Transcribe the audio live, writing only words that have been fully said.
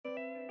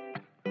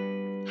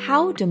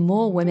How do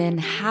more women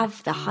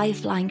have the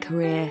high-flying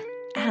career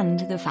and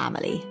the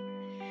family?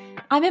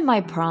 I'm in my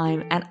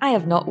prime and I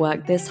have not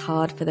worked this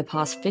hard for the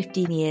past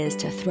 15 years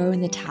to throw in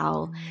the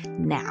towel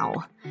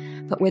now.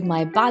 But with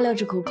my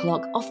biological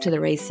clock off to the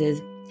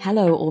races,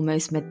 hello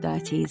almost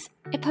mid-30s,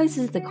 it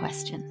poses the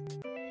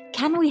question,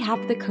 can we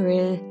have the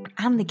career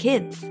and the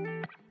kids?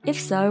 If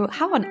so,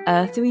 how on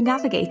earth do we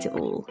navigate it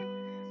all?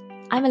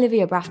 I'm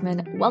Olivia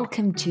Braffman,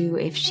 welcome to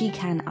If She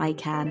Can, I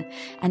Can,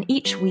 and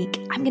each week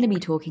I'm going to be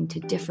talking to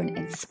different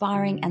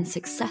inspiring and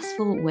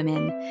successful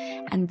women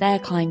and their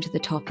climb to the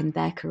top in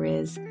their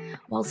careers,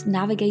 whilst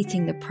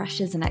navigating the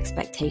pressures and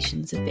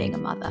expectations of being a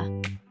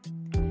mother.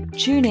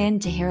 Tune in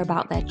to hear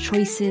about their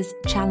choices,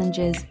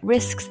 challenges,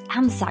 risks,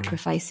 and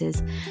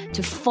sacrifices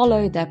to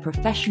follow their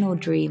professional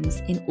dreams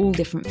in all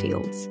different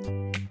fields.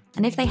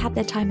 And if they had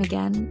their time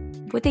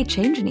again, would they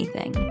change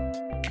anything?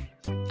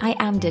 I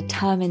am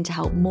determined to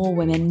help more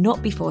women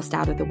not be forced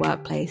out of the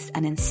workplace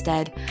and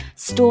instead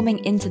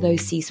storming into those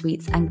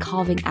C-suites and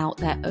carving out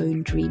their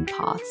own dream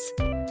paths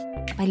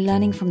by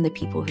learning from the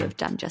people who have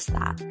done just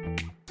that.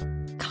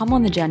 Come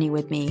on the journey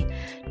with me,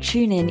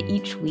 tune in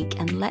each week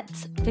and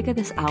let's figure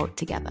this out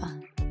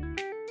together.